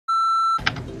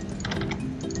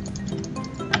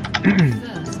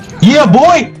Yeah,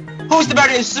 boy! Who's the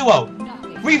better in Suo?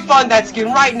 Refund that skin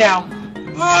right now!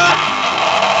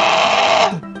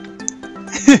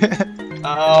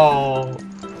 Oh,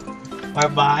 my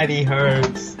body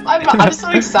hurts. I'm so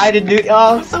excited, dude.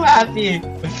 Oh, I'm so happy.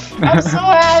 I'm so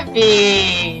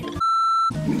happy.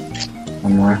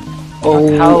 One more. Oh,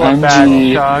 hella bad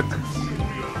shock.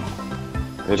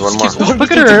 Need one more. Oh,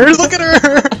 look at her! Look at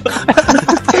her!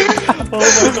 Oh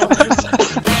my god.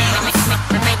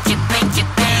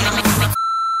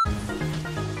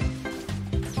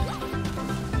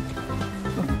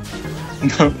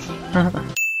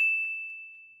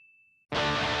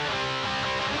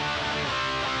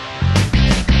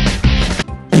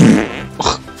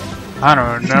 I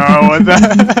don't know what that.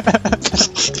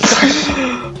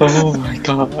 Oh my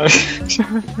god.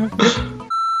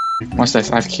 What's this?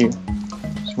 I have Q.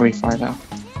 It's really far though.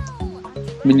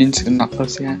 Minions are not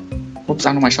close yet. Whoops,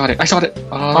 I don't know I shot it. I shot it!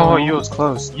 Oh, you was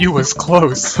close. You was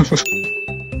close.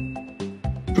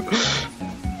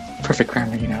 Perfect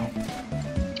grammar, you know.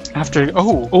 After.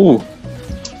 Oh! Oh!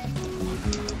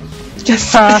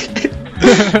 Yes!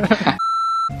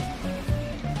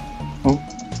 Oh.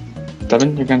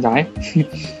 Devin, you're gonna die.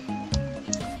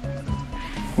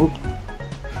 Oop.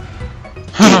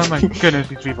 Oh my goodness,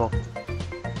 these people.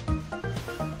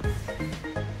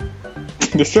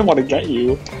 They still want to get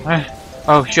you.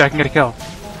 Oh shit, I can get a kill.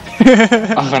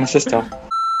 I'm gonna assist though.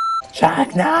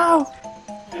 Jack, now!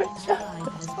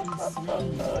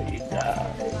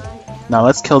 Now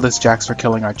let's kill this Jax for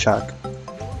killing our Chuck.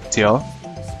 Deal?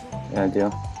 Yeah,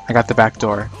 deal. I got the back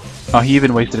door. Oh, he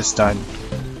even wasted a stun.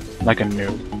 Like a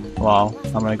noob. Well,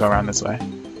 I'm gonna go around this way.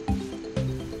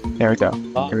 Here we go.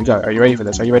 Here we go. Are you ready for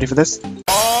this? Are you ready for this?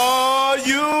 Are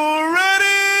you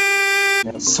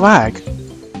ready? Swag!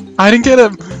 I didn't get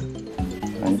him!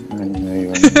 I know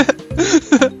you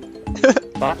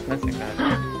Stop missing that.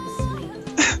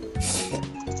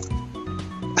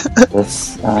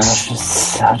 This is just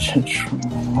such a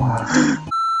trauma.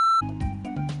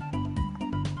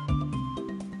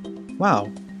 Wow.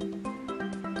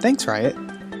 Thanks, Riot.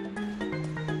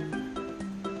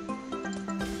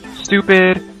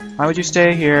 Stupid! Why would you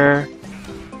stay here?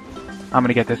 I'm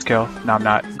gonna get this kill. No, I'm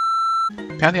not.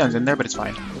 Pantheon's in there, but it's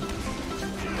fine.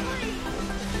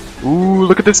 Ooh,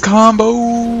 look at this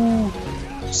combo!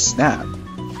 Snap.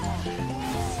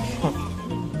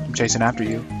 I'm chasing after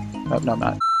you. Oh, no, I'm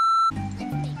not.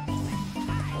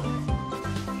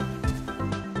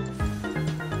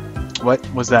 What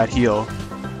was that heal?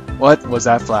 What was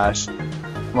that flash?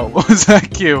 What was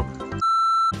that Q?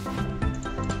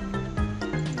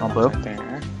 On blue? Right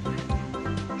there.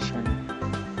 Sure.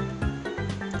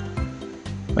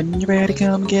 When you're ready,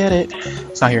 come get it.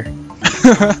 It's not here.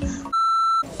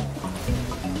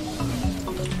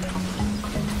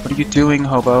 What are you doing,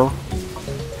 hobo?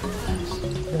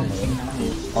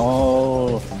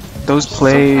 Oh. Those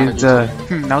plays, that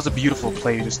was a beautiful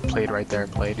play you just played right there,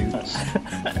 dude.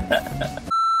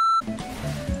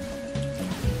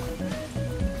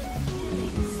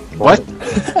 What?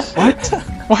 What?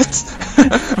 What?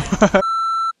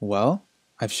 Well,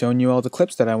 I've shown you all the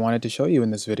clips that I wanted to show you in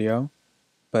this video,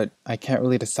 but I can't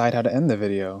really decide how to end the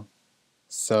video.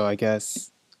 So I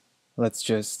guess let's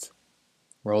just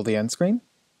roll the end screen.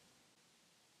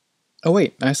 Oh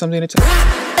wait, I have something to tell you.